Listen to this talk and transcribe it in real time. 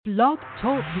Blog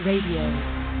Talk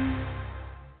Radio.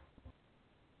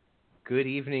 Good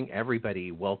evening,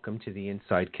 everybody. Welcome to the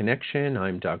Inside Connection.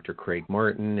 I'm Dr. Craig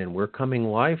Martin, and we're coming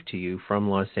live to you from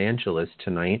Los Angeles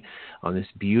tonight on this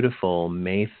beautiful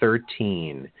May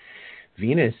 13.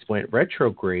 Venus went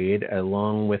retrograde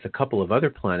along with a couple of other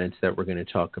planets that we're going to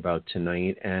talk about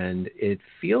tonight, and it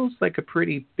feels like a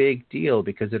pretty big deal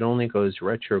because it only goes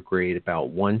retrograde about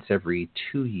once every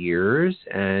 2 years,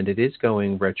 and it is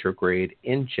going retrograde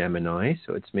in Gemini,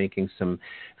 so it's making some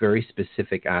very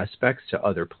specific aspects to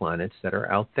other planets that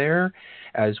are out there,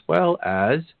 as well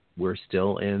as we're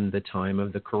still in the time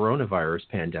of the coronavirus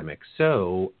pandemic.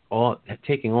 So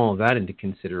taking all of that into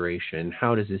consideration,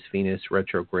 how does this Venus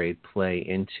retrograde play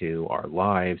into our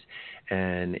lives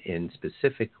and in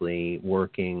specifically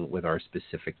working with our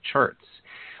specific charts?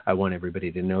 I want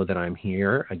everybody to know that I'm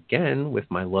here again with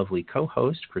my lovely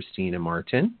co-host, Kristina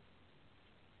Martin.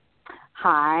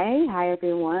 Hi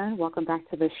everyone. Welcome back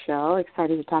to the show.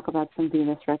 Excited to talk about some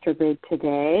Venus retrograde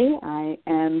today. I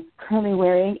am currently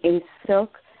wearing a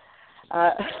silk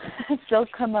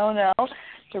kimono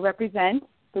to represent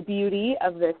the beauty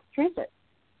of this transit.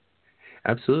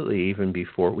 Absolutely. Even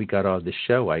before we got on the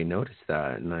show, I noticed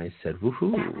that, and I said,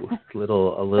 "Woohoo!"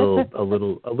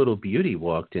 A little beauty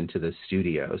walked into the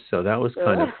studio, so that was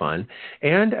kind of fun.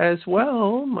 And as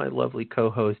well, my lovely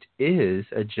co-host is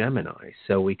a Gemini,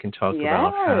 so we can talk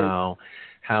about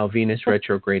how Venus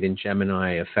retrograde in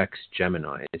Gemini affects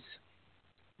Geminis.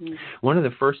 One of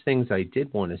the first things I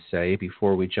did want to say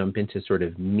before we jump into sort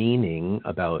of meaning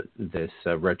about this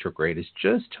retrograde is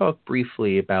just talk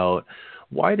briefly about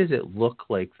why does it look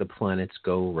like the planets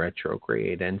go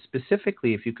retrograde? And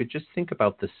specifically, if you could just think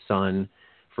about the sun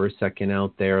for a second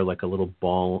out there, like a little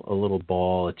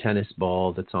ball, a tennis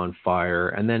ball that's on fire,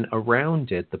 and then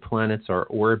around it, the planets are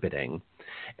orbiting.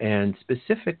 And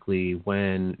specifically,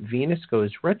 when Venus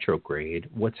goes retrograde,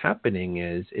 what's happening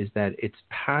is that it's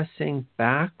passing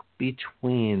back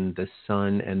between the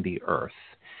sun and the earth.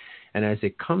 And as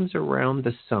it comes around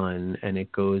the sun and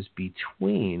it goes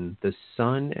between the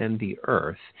sun and the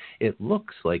earth, it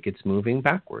looks like it's moving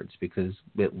backwards because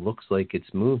it looks like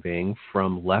it's moving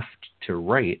from left to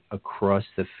right across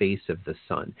the face of the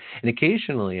sun. And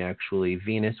occasionally, actually,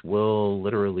 Venus will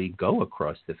literally go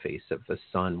across the face of the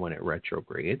sun when it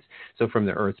retrogrades. So from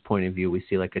the Earth's point of view, we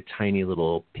see like a tiny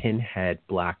little pinhead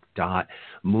black dot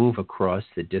move across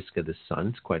the disk of the sun.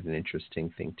 It's quite an interesting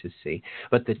thing to see.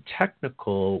 But the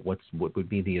technical, what would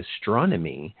be the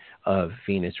astronomy of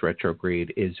Venus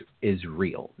retrograde is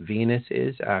real. Venus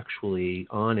is actually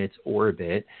on its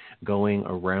orbit going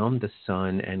around the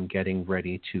sun and getting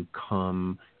ready to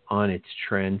come on its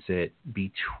transit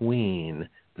between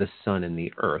the sun and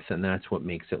the earth, and that's what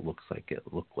makes it look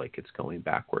like it's going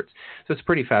backwards. So it's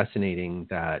pretty fascinating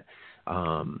that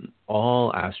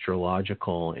all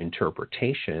astrological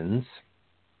interpretations,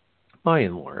 by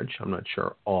and large, I'm not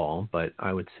sure all, but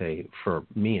I would say for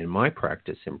me and my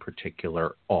practice in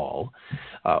particular, all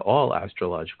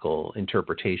astrological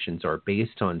interpretations are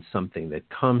based on something that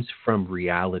comes from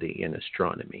reality in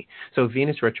astronomy. So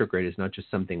Venus retrograde is not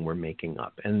just something we're making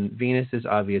up. And Venus is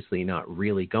obviously not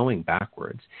really going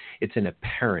backwards. It's an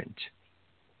apparent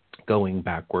going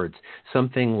backwards.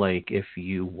 Something like if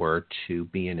you were to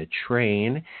be in a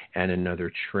train and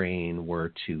another train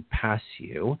were to pass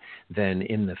you, then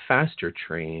in the faster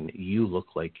train, you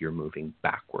look like you're moving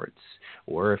backwards.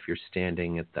 Or if you're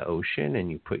standing at the ocean and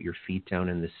you put your feet down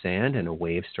in the sand and a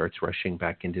wave starts rushing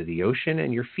back into the ocean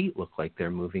and your feet look like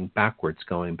they're moving backwards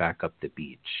going back up the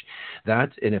beach.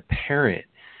 That's an apparent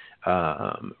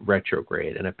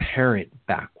retrograde, an apparent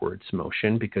backwards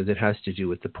motion because it has to do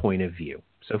with the point of view.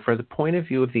 So for the point of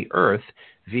view of the Earth,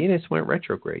 Venus went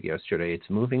retrograde yesterday. It's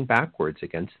moving backwards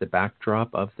against the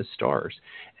backdrop of the stars.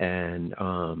 And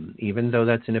even though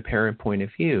that's an apparent point of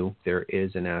view, there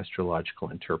is an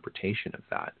astrological interpretation of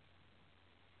that.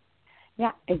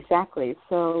 Yeah, exactly.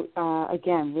 So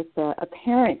again, with the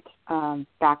apparent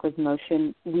backwards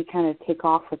motion, we kind of take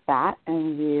off with that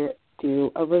and we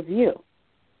do a review.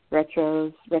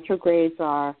 Retrogrades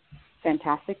are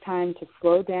fantastic time to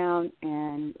slow down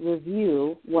and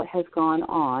review what has gone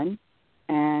on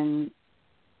and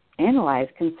analyze,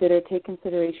 take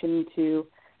consideration into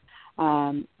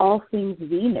all things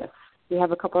Venus. We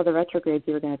have a couple other retrogrades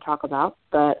we were going to talk about,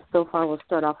 but so far we'll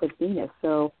start off with Venus.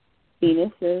 So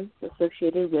Venus is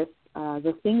associated with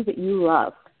the things that you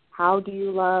love. How do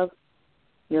you love?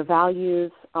 Your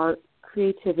values, art,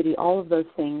 creativity, all of those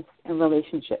things, and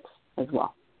relationships as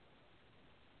well.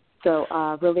 So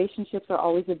relationships are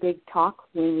always a big talk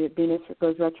when Venus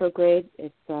goes retrograde.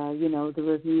 It's, the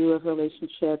review of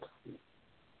relationships,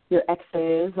 your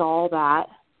exes, all that.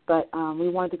 but we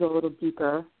wanted to go a little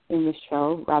deeper in this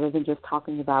show rather than just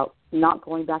talking about not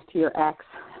going back to your ex.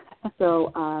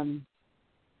 So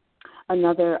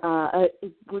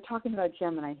we're talking about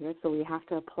Gemini here, so we have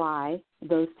to apply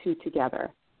those two together.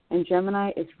 And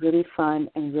Gemini is really fun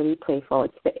and really playful.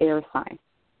 It's the air sign.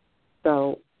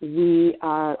 So we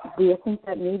think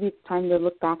that maybe it's time to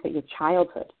look back at your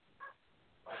childhood.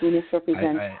 Venus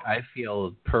represents... I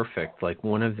feel perfect. Like,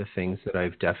 one of the things that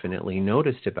I've definitely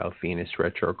noticed about Venus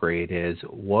retrograde is,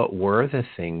 what were the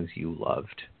things you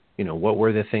loved? You know, what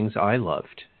were the things I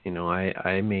loved? You know,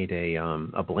 I made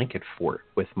a blanket fort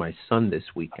with my son this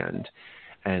weekend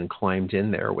and climbed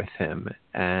in there with him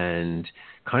and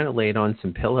kind of laid on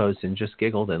some pillows and just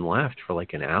giggled and laughed for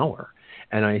like an hour.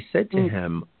 And I said to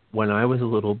him, when I was a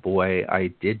little boy,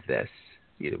 I did this.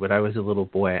 When I was a little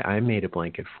boy, I made a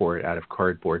blanket fort out of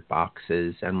cardboard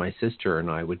boxes, and my sister and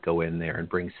I would go in there and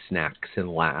bring snacks and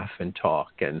laugh and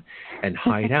talk and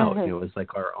hide out. You know, it was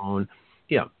like our own,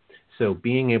 yeah. So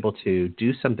being able to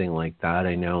do something like that,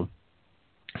 I know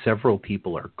several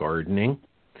people are gardening.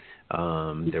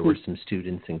 There were some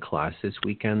students in class this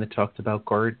weekend that talked about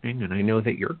gardening, and I know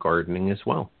that you're gardening as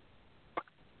well.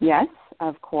 Yes,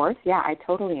 of course. Yeah, I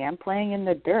totally am. Playing in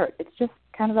the dirt. It's just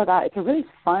kind of about, it's a really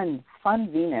fun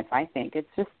Venus, I think. It's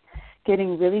just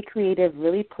getting really creative,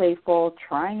 really playful,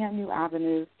 trying out new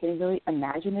avenues, getting really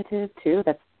imaginative, too.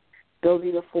 That's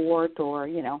building a fort or,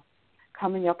 you know,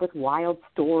 coming up with wild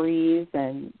stories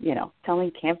and, you know,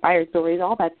 telling campfire stories,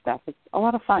 all that stuff. It's a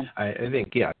lot of fun. I think,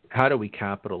 yeah, how do we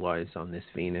capitalize on this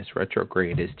Venus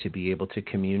retrograde is to be able to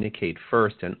communicate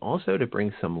first and also to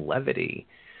bring some levity,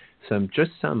 some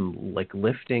like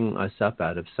lifting us up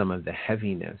out of some of the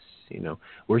heaviness. You know,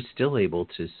 we're still able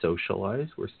to socialize.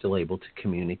 We're still able to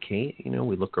communicate. You know,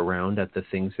 we look around at the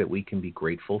things that we can be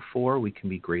grateful for. We can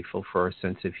be grateful for our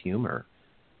sense of humor.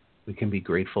 We can be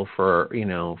grateful for, you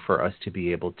know, for us to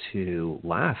be able to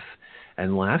laugh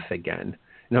and laugh again.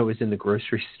 You know, I was in the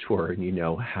grocery store, and you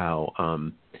know how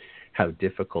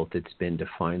difficult it's been to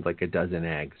find like a dozen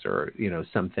eggs or, you know,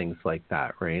 some things like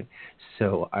that, right?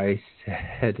 So I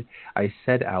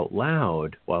said out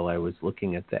loud while I was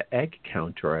looking at the egg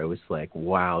counter, I was like,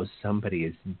 wow, somebody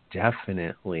is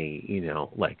definitely, you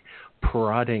know, like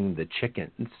prodding the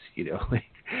chickens, you know, like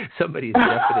somebody's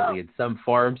definitely at some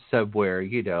farm somewhere,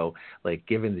 you know, like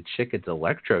giving the chickens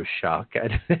electroshock,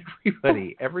 and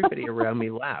everybody around me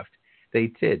laughed. They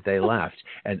did. They laughed.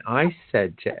 And I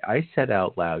said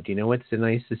out loud, you know what's the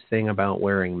nicest thing about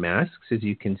wearing masks is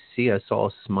you can see us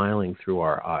all smiling through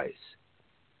our eyes.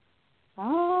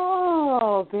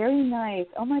 Oh, very nice.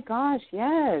 Oh, my gosh,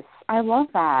 yes. I love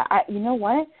that. You know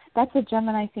what? That's a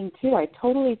Gemini thing, too. I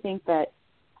totally think that,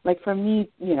 like, for me,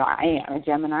 you know, I am a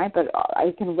Gemini, but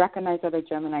I can recognize other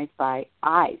Geminis by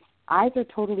eyes. Eyes are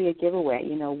totally a giveaway,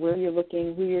 you know, where you're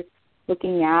looking, who you're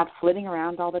looking at, flitting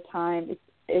around all the time.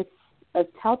 It's a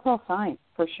telltale sign,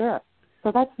 for sure.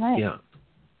 So that's nice. Yeah.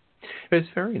 It's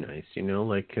very nice, you know,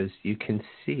 like, because you can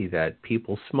see that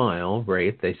people smile,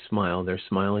 right? They smile. They're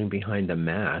smiling behind a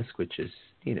mask, which is,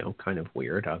 you know, kind of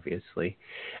weird, obviously.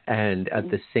 And at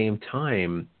the same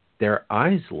time, their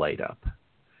eyes light up.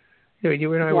 You know,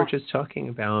 you and I were just talking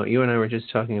about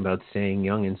staying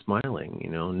young and smiling. You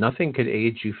know, nothing could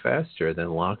age you faster than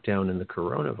lockdown and the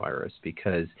coronavirus,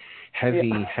 because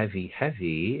heavy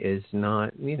is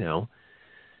not, you know,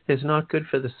 is not good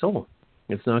for the soul.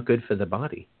 It's not good for the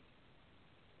body.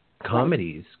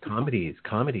 Comedies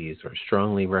are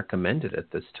strongly recommended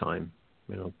at this time.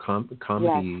 You know,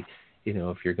 comedy. You know,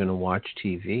 if you're going to watch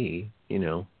TV, you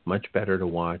know, much better to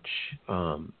watch,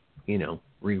 you know,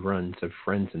 reruns of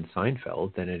Friends and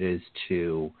Seinfeld than it is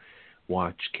to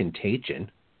watch Contagion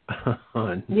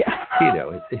on, you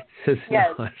know,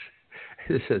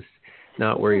 it's just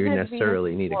not where you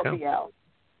necessarily need to go.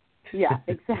 Yeah,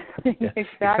 exactly.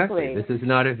 Exactly. This is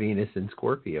not a Venus in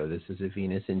Scorpio. This is a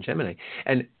Venus in Gemini.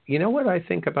 And you know what I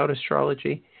think about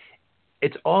astrology?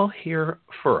 It's all here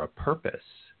for a purpose.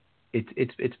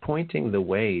 It's pointing the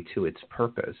way to its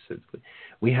purpose.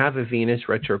 We have a Venus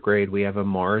retrograde. We have a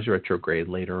Mars retrograde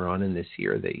later on in this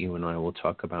year that you and I will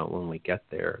talk about when we get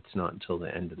there. It's not until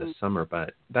the end of the summer,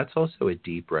 but that's also a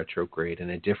deep retrograde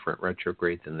and a different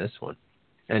retrograde than this one.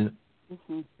 And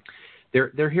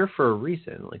they're here for a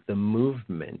reason. Like the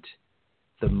movement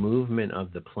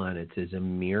of the planets is a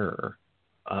mirror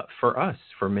for us,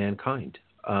 for mankind,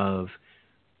 of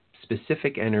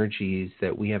specific energies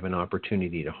that we have an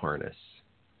opportunity to harness.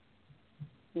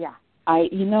 Yeah.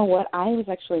 You know what? I was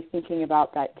actually thinking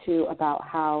about that too, about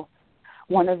how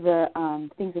one of the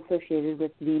things associated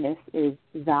with Venus is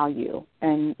value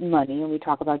and money, and we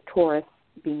talk about Taurus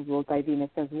being ruled by Venus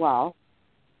as well.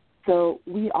 So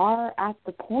we are at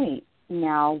the point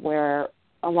now where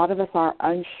a lot of us are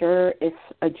unsure if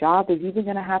a job is even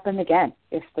going to happen again,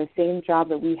 if the same job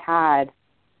that we had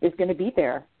is going to be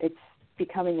there. It's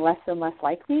becoming less and less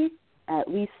likely, at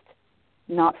least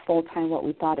not full-time what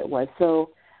we thought it was. So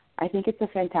I think it's a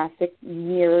fantastic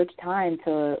mirrored time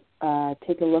to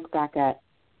take a look back at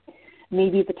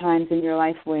maybe the times in your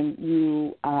life when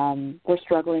you were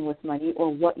struggling with money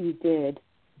or what you did.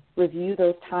 Review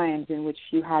those times in which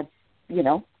you had,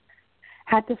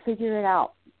 had to figure it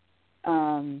out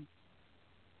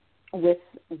with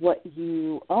what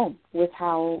you own, with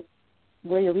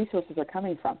where your resources are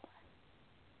coming from.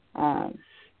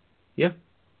 Yeah.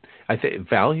 I think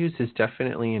values is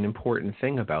definitely an important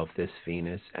thing about this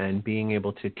Venus, and being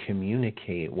able to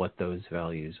communicate what those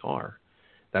values are.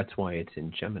 That's why it's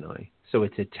in Gemini. So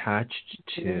it's attached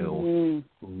to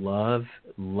loving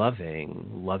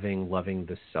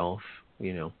the self.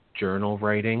 Journal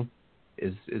writing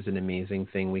is an amazing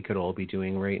thing we could all be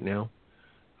doing right now.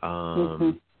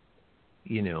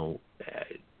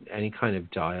 Any kind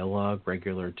of dialogue,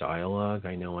 regular dialogue.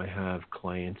 I know I have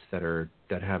clients that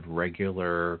have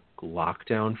regular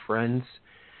lockdown friends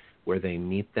where they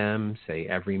meet them, say,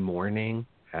 every morning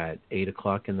at 8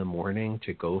 o'clock in the morning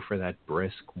to go for that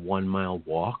brisk 1 mile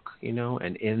walk,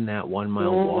 and in that 1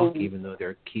 mile walk, even though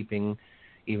they're keeping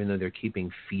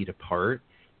feet apart,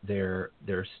 they're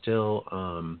still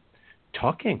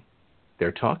talking.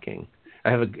 They're talking. I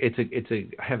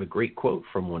have a great quote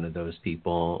from one of those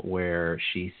people where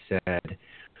she said,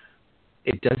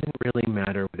 "It doesn't really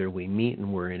matter whether we meet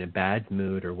and we're in a bad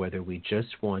mood, or whether we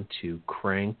just want to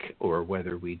crank, or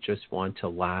whether we just want to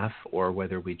laugh, or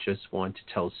whether we just want to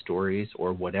tell stories,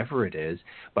 or whatever it is.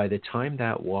 By the time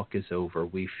that walk is over,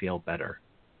 we feel better."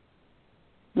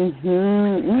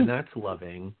 And that's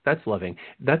loving.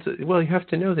 Well, you have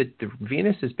to know that the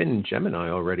Venus has been in Gemini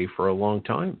already for a long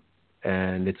time.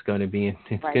 And it's going to be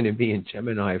in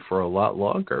Gemini for a lot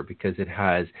longer, because it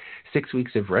has 6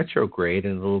 weeks of retrograde,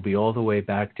 and it'll be all the way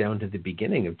back down to the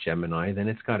beginning of Gemini. Then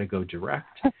it's got to go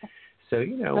direct. So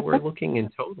we're looking in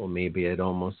total maybe at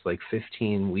almost like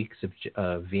 15 weeks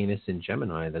of Venus in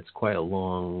Gemini. That's quite a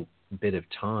long bit of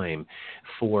time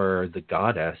for the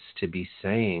goddess to be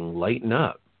saying, lighten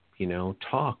up,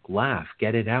 talk, laugh,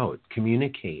 get it out,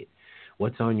 communicate.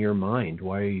 What's on your mind?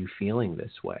 Why are you feeling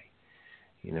this way?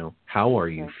 How are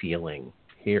you feeling?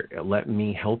 Here, let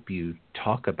me help you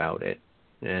talk about it.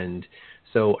 And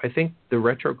so I think the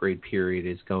retrograde period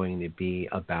is going to be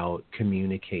about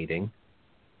communicating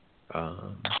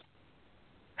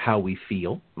how we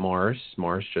feel. Mars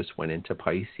just went into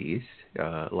Pisces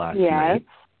last night.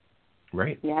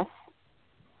 Right. Yes,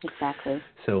 exactly.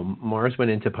 So Mars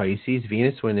went into Pisces,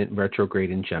 Venus went in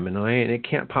retrograde in Gemini, and it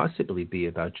can't possibly be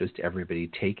about just everybody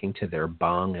taking to their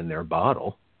bong and their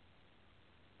bottle.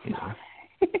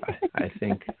 I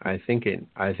think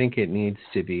it needs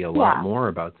to be a lot more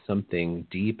about something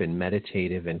deep and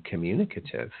meditative and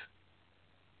communicative.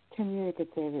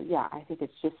 Yeah. I think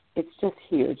it's just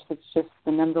huge. It's just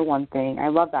the number one thing. I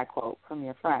love that quote from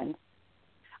your friend.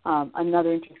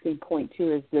 Another interesting point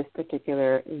too is this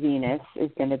particular Venus is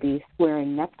going to be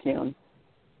squaring Neptune.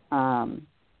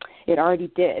 It already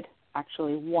did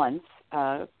actually once.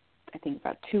 I think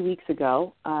about 2 weeks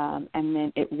ago, and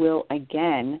then it will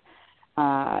again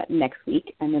next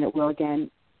week, and then it will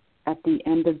again at the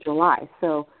end of July.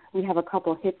 So we have a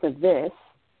couple hits of this,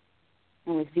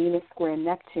 and with Venus square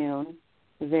Neptune,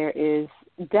 there is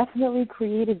definitely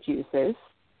creative juices.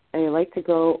 They like to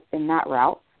go in that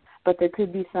route, but there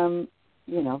could be some,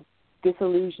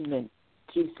 disillusionment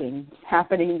juicing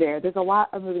happening there. There's a lot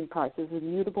of moving parts. There's a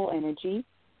mutable energy,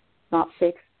 not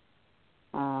fixed.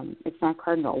 It's not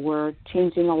cardinal. We're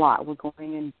changing a lot. We're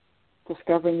going and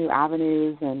discovering new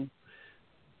avenues, and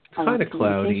it's kind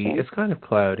of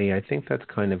cloudy. I think that's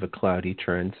kind of a cloudy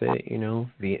transit.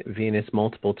 Venus,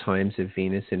 multiple times of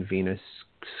Venus and Venus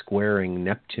squaring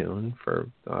Neptune. For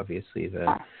obviously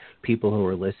the people who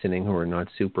are listening who are not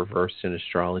super versed in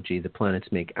astrology, the planets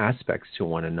make aspects to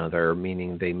one another,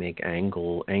 meaning they make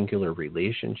angular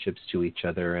relationships to each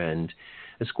other, and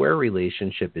a square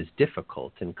relationship is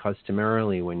difficult, and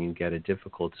customarily when you get a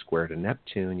difficult square to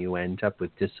Neptune, you end up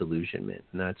with disillusionment,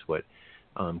 and that's what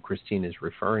Kristina is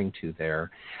referring to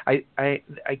there. I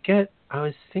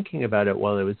was thinking about it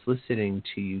while I was listening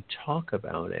to you talk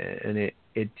about it, and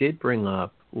it did bring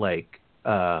up like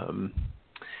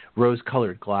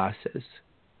rose-colored glasses,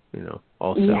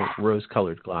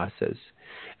 rose-colored glasses.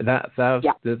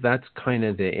 That's kind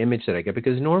of the image that I get,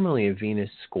 because normally a Venus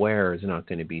square is not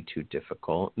going to be too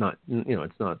difficult. Not,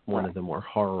 it's not one of the more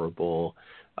horrible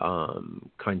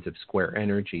kinds of square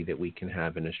energy that we can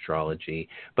have in astrology.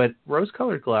 But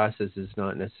rose-colored glasses is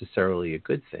not necessarily a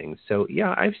good thing. So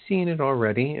yeah, I've seen it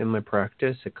already in my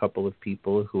practice. A couple of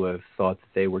people who have thought that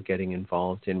they were getting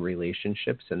involved in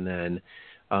relationships and then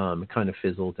kind of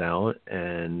fizzled out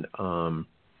and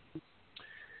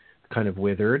kind of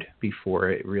withered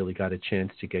before it really got a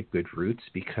chance to get good roots,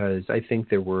 because I think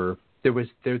there's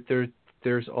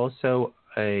also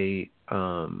a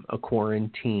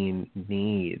quarantine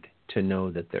need to know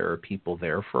that there are people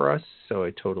there for us. So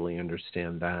I totally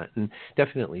understand that, and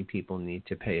definitely people need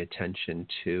to pay attention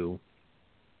to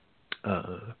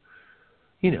the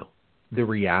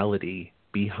reality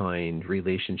behind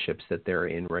relationships that they're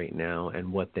in right now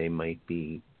and what they might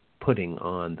be putting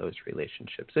on those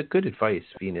relationships. Good advice,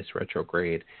 Venus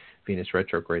retrograde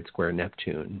square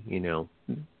Neptune.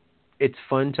 It's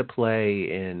fun to play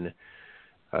in,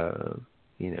 a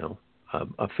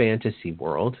fantasy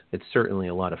world. It's certainly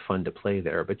a lot of fun to play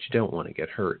there, but you don't want to get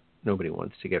hurt. Nobody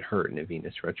wants to get hurt in a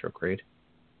Venus retrograde.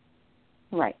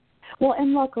 Right. Well,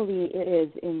 and luckily it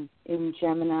is in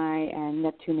Gemini and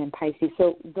Neptune and Pisces.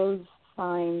 So those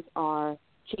signs are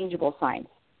changeable signs.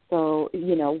 So,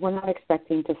 we're not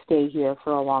expecting to stay here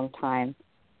for a long time.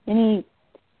 Any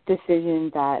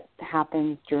decision that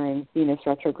happens during Venus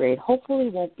retrograde hopefully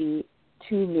won't be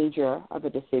too major of a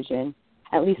decision,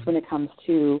 at least when it comes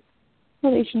to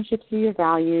relationships or your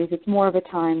values. It's more of a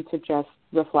time to just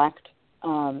reflect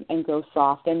and go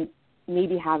soft, and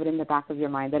maybe have it in the back of your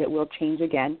mind that it will change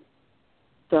again.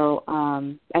 So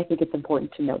I think it's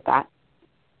important to note that.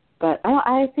 But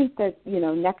I think that,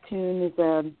 Neptune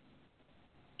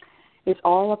is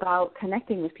all about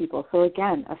connecting with people. So,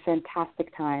 again, a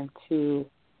fantastic time to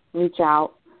reach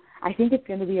out. I think it's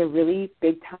going to be a really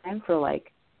big time for,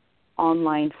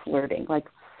 online flirting,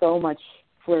 so much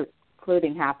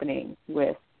flirting happening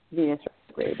with Venus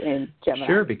retrograde in Gemini.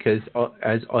 Sure, because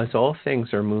as all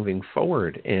things are moving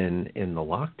forward in the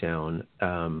lockdown,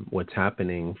 what's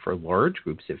happening for large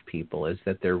groups of people is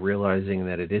that they're realizing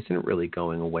that it isn't really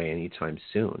going away anytime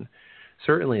soon.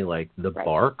 Certainly, the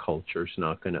bar culture's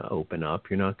not going to open up.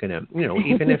 You're not going to,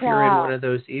 even if you're in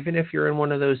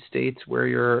one of those states where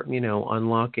you're,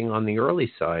 unlocking on the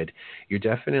early side, you're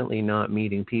definitely not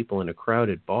meeting people in a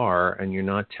crowded bar, and you're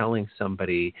not telling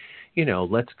somebody,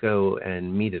 let's go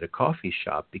and meet at a coffee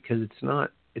shop, because it's not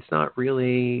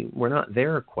really, we're not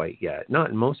there quite yet,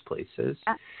 not in most places.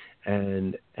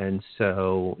 And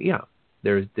so, yeah,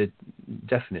 there's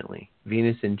definitely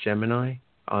Venus in Gemini.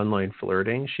 Online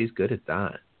flirting, she's good at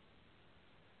that.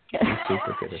 She's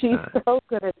super good at that. She's so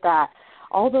good at that.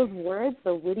 All those words,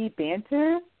 the witty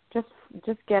banter, just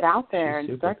get out there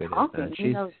and start talking.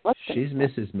 She's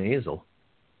Mrs. Maisel.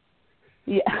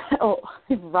 Yeah. Oh,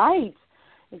 right.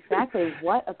 Exactly.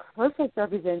 What a perfect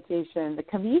representation. The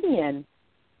comedian,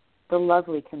 the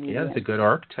lovely comedian. Yeah, it's a good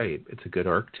archetype. It's a good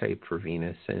archetype for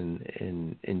Venus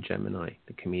in Gemini,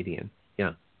 the comedian.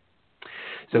 Yeah.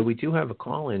 So we do have a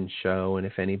call-in show, and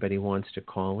if anybody wants to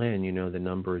call in, the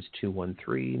number is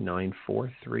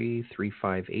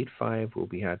 213-943-3585. We'll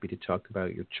be happy to talk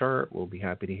about your chart. We'll be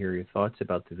happy to hear your thoughts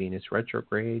about the Venus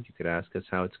retrograde. You could ask us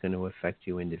how it's going to affect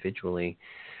you individually.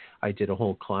 I did a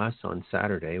whole class on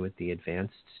Saturday with the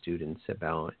advanced students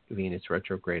about Venus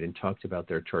retrograde and talked about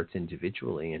their charts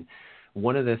individually. And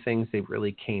one of the things that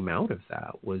really came out of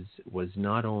that was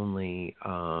not only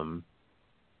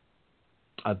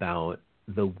about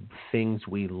the things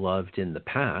we loved in the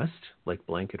past, like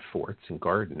blanket forts and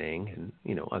gardening and,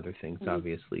 other things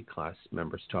obviously class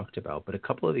members talked about. But a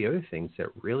couple of the other things that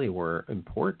really were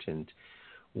important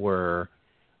were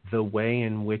the way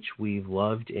in which we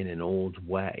loved in an old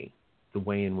way,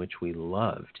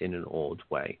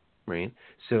 right?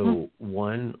 So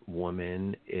one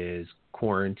woman is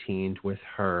quarantined with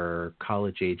her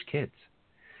college-age kids.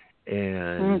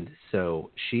 And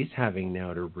so she's having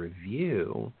now to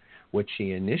review what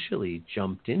she initially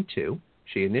jumped into.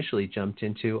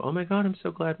 Oh my God, I'm so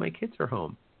glad my kids are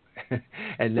home.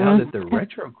 And now that the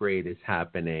retrograde is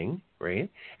happening, right,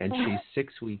 and she's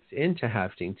 6 weeks into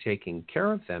taking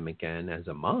care of them again as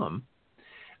a mom,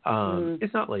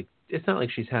 it's not like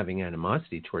she's having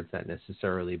animosity towards that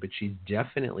necessarily, but she's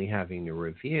definitely having to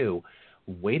review,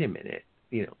 wait a minute,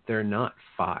 they're not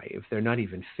 5, they're not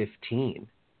even 15.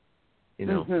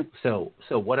 So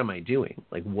what am I doing?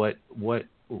 What,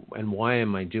 and why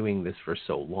am I doing this for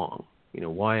so long?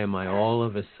 Why am I all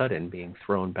of a sudden being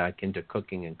thrown back into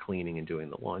cooking and cleaning and doing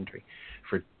the laundry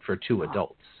for 2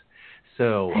 adults?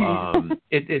 So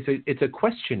it's a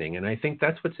questioning, and I think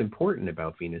that's what's important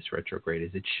about Venus retrograde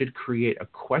is it should create a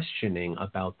questioning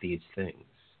about these things.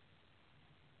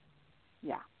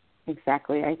 Yeah,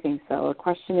 exactly. I think so. A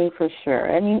questioning for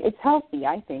sure. I mean, it's healthy,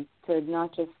 I think, to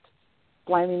not just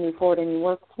blindly move forward. I mean,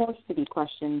 we're forced to be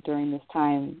questioned during this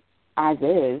time as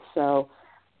is. So,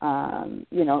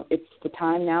 it's the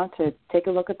time now to take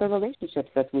a look at the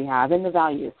relationships that we have and the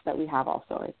values that we have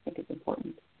also. I think it's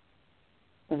important,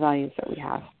 the values that we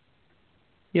have.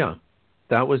 Yeah,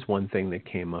 that was one thing that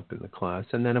came up in the class.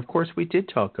 And then, of course, we did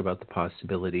talk about the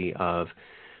possibility of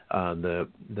the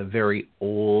very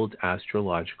old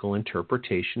astrological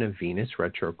interpretation of Venus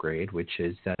retrograde, which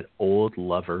is that old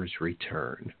lovers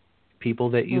return. People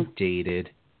that you've dated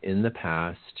in the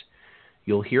past,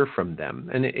 you'll hear from them.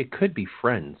 And it could be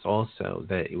friends also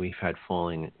that we've had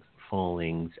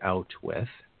fallings out with.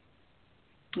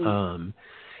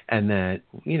 And that,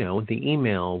 the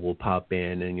email will pop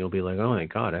in and you'll be like, oh my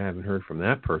God, I haven't heard from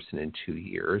that person in 2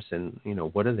 years. And,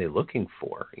 what are they looking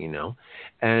for,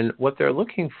 And what they're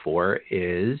looking for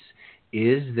is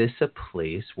this a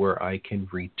place where I can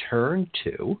return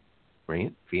to,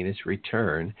 right? Venus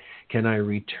return. Can I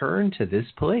return to this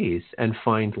place and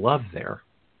find love there?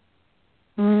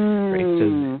 Right?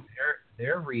 So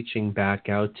they're reaching back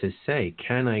out to say,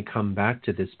 can I come back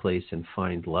to this place and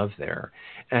find love there?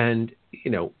 And,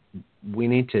 we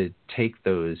need to take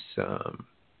those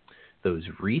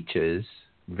reaches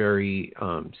very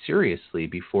seriously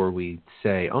before we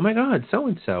say, oh my God,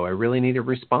 so-and-so, I really need to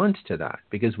respond to that,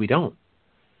 because we don't.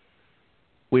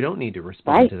 We don't need to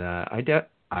respond to that.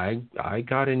 I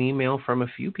got an email from a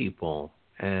few people,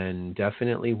 and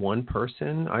definitely one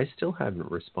person, I still haven't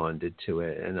responded to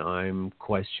it, and I'm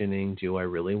questioning, do I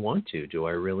really want to? Do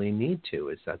I really need to?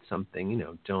 Is that something,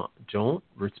 don't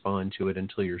respond to it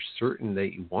until you're certain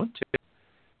that you want to,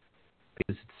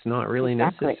 because it's not really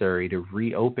necessary to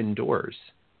reopen doors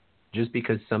just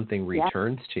because something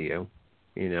returns to you,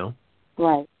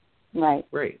 Right.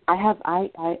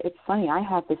 It's funny, I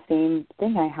have the same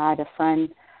thing. I had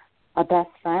a best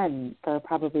friend for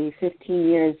probably 15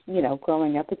 years,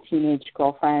 growing up, a teenage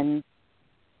girlfriend,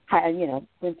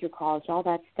 went through college, all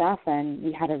that stuff, and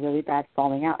we had a really bad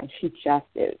falling out, and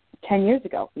 10 years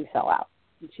ago we fell out,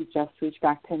 and she just reached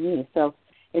back to me. So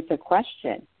it's a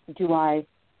question. Do I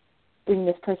bring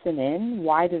this person in?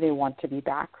 Why do they want to be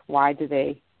back? Why are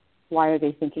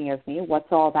they thinking of me?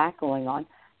 What's all that going on?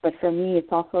 But for me,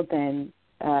 it's also been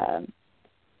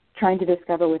trying to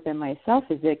discover within myself,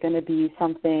 is it going to be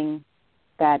something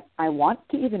that I want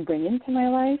to even bring into my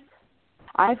life?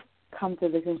 I've come to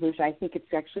the conclusion I think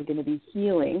it's actually going to be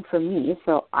healing for me,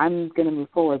 so I'm going to move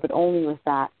forward, but only with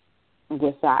that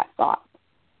thought.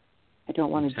 I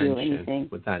don't want to do anything.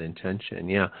 With that intention,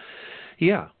 yeah.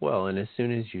 Yeah, well, and as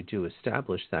soon as you do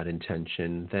establish that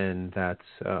intention, then that's,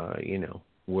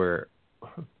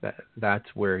 that's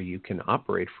where you can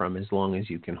operate from, as long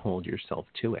as you can hold yourself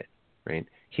to it, right?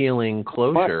 Healing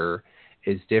closure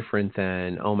is different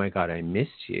than, oh my God, I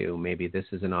missed you. Maybe this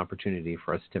is an opportunity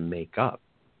for us to make up,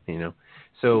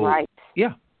 So,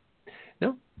 yeah.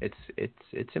 No,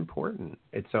 it's important.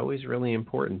 It's always really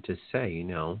important to say,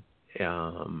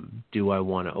 do I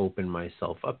want to open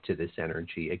myself up to this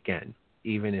energy again?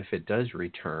 Even if it does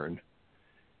return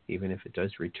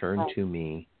to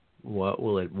me, what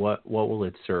will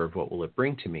it serve? What will it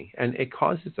bring to me? And it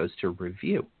causes us to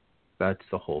review. That's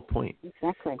the whole point.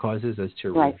 Exactly. It causes us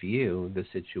to review the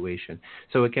situation.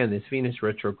 So again, this Venus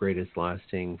retrograde is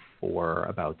lasting for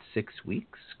about 6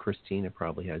 weeks. Kristina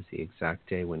probably has the exact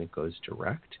day when it goes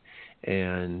direct.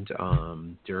 And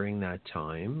during that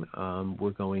time, we're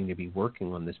going to be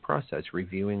working on this process,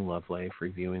 reviewing love life,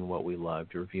 reviewing what we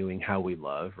loved, reviewing how we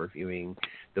love, reviewing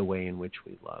the way in which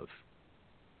we love.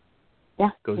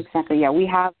 Yeah, exactly. Yeah, we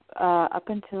have up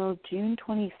until June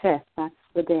 25th. That's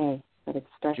the day that it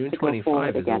starts June to go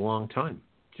forward again. June 25 is a long time.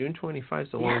 June 25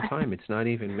 is a long time. It's not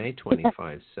even May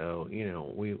 25. So,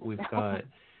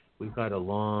 we've got a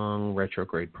long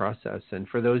retrograde process. And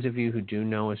for those of you who do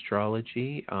know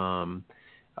astrology,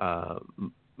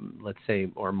 let's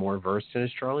say, are more versed in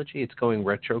astrology, it's going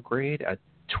retrograde at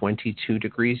 22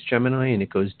 degrees Gemini, and it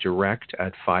goes direct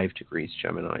at 5 degrees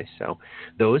Gemini. So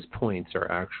those points are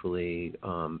actually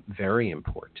very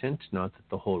important. Not that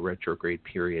the whole retrograde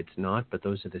period's not, but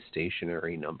those are the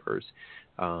stationary numbers.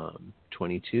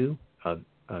 22 of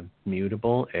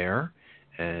mutable air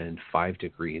and 5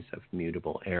 degrees of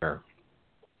mutable air.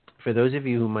 For those of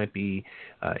you who might be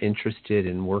interested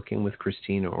in working with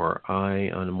Kristina or I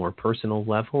on a more personal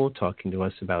level, talking to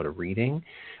us about a reading,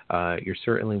 you're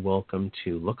certainly welcome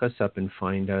to look us up and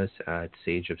find us at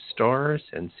Sage of Stars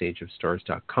and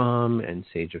sageofstars.com and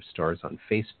Sage of Stars on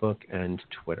Facebook and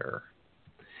Twitter.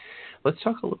 Let's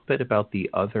talk a little bit about the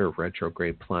other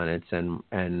retrograde planets and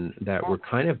that we're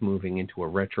kind of moving into a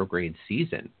retrograde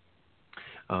season.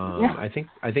 I think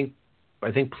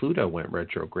Pluto went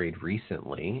retrograde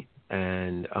recently,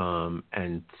 and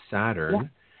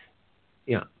Saturn.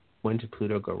 Yeah. When did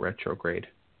Pluto go retrograde?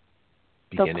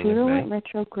 Beginning so Pluto of May? went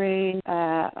retrograde,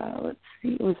 let's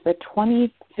see, it was the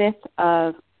 25th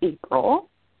of April.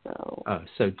 So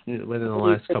within the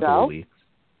last couple of weeks.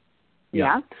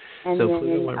 Yeah. And so then,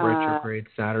 Pluto went retrograde,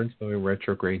 Saturn's going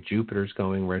retrograde, Jupiter's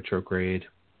going retrograde.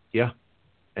 Yeah.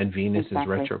 And Venus is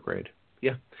retrograde.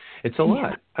 Yeah. It's a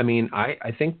lot. I mean,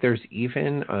 I think there's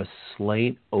even a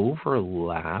slight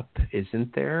overlap,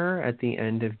 isn't there, at the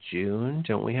end of June?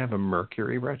 Don't we have a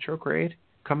Mercury retrograde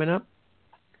coming up?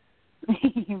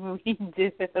 We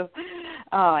do.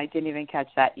 Oh, I didn't even catch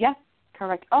that. Yes,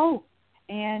 correct. Oh,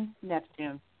 and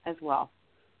Neptune as well.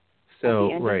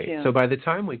 So, right. So by the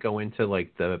time we go into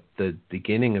like the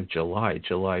beginning of July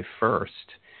 1st,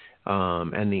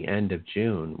 and the end of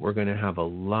June, we're going to have a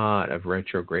lot of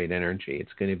retrograde energy.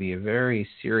 It's going to be a very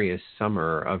serious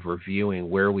summer of reviewing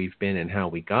where we've been and how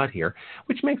we got here,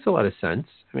 which makes a lot of sense.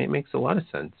 I mean, it makes a lot of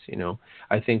sense. You know,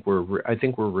 I think we're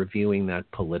reviewing that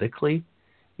politically,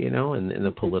 you know, in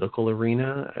the political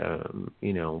arena,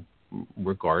 you know,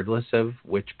 regardless of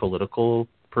which political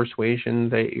persuasion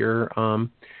that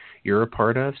you're a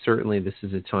part of. Certainly this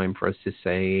is a time for us to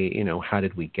say, you know, how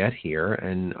did we get here,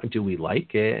 and do we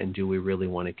like it, and do we really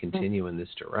want to continue in this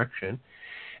direction?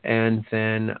 And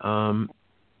then,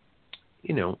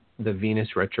 you know, the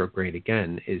Venus retrograde,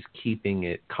 again, is keeping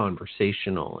it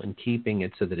conversational and keeping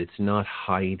it so that it's not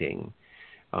hiding,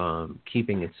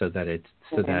 keeping it so that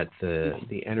that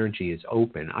the energy is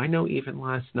open. I know even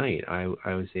last night I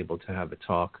was able to have a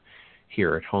talk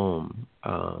here at home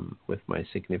with my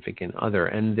significant other,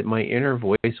 and my inner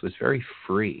voice was very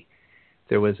free.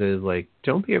 There was a like,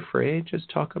 don't be afraid, just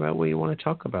talk about what you want to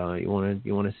talk about. You want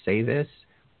to say this,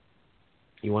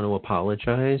 you want to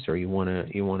apologize, or you want to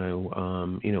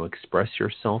you know, express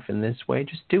yourself in this way.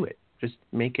 Just do it. Just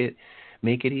make it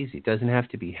easy. It doesn't have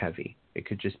to be heavy. It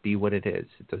could just be what it is.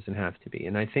 It doesn't have to be.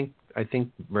 And I think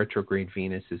retrograde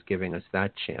Venus is giving us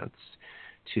that chance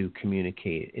to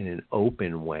communicate in an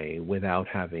open way without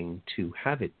having to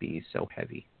have it be so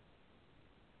heavy.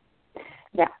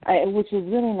 Yeah, which is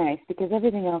really nice because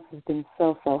everything else has been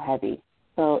so heavy.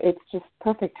 So it's just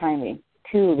perfect timing,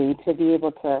 truly, to be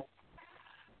able to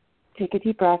take a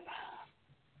deep breath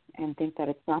and think that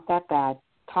it's not that bad.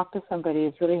 Talk to somebody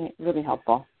is really, really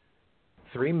helpful.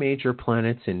 3 major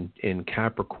planets in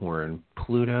Capricorn,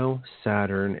 Pluto,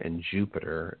 Saturn, and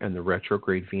Jupiter, and the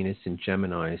retrograde Venus in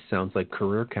Gemini sounds like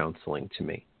career counseling to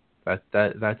me.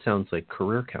 That sounds like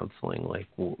career counseling. Like,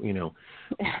 you know,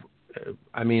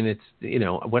 I mean, it's, you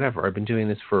know, whatever. I've been doing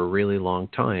this for a really long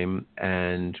time,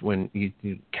 and when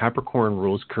Capricorn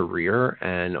rules career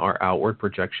and our outward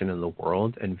projection in the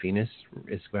world, and Venus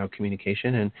is about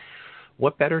communication, and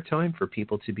what better time for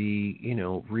people to be, you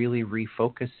know, really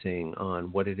refocusing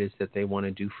on what it is that they want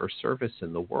to do for service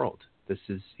in the world. This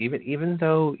is, even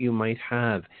though you might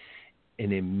have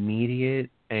an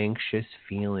immediate anxious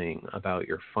feeling about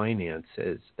your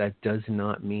finances, that does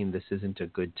not mean this isn't a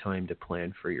good time to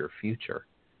plan for your future.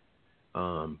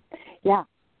 Yeah,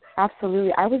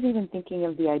 absolutely. I was even thinking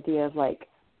of the idea of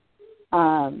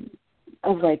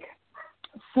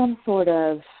some sort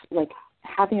of like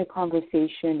having a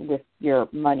conversation with your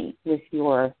money, with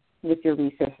your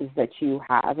resources that you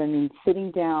have. I mean, sitting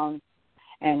down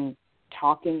and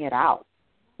talking it out.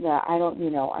 I don't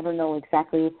know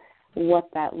exactly what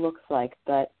that looks like,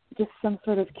 but just some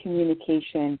sort of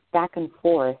communication back and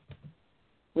forth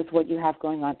with what you have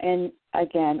going on. And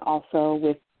again, also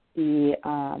with the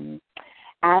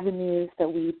avenues that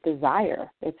we desire.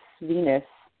 It's Venus.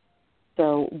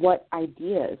 So what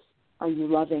ideas are you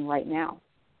loving right now?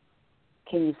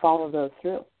 Can you follow those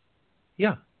through?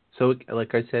 Yeah. So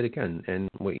like I said again, and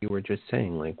what you were just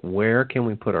saying, like, where can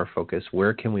we put our focus?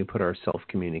 Where can we put our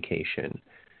self-communication?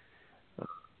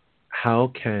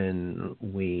 How can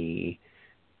we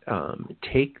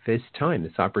take this time,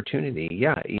 this opportunity?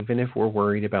 Yeah, even if we're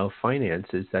worried about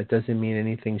finances, that doesn't mean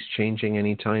anything's changing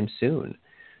anytime soon.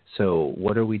 So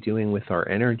what are we doing with our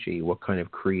energy? What kind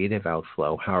of creative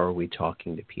outflow? How are we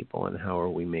talking to people? And how are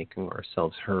we making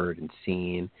ourselves heard and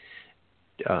seen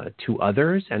to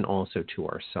others and also to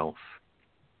ourselves?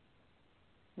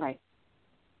 Right.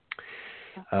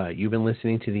 You've been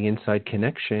listening to The Inside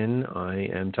Connection. I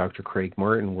am Dr. Craig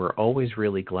Martin. We're always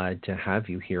really glad to have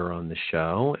you here on the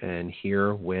show and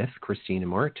here with Kristina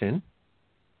Martin.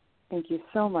 Thank you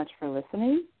so much for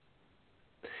listening.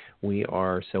 We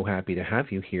are so happy to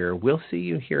have you here. We'll see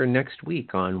you here next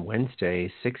week on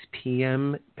Wednesday, 6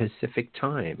 p.m. Pacific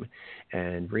time.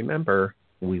 And remember,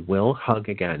 we will hug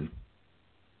again.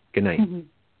 Good night.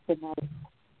 Good night.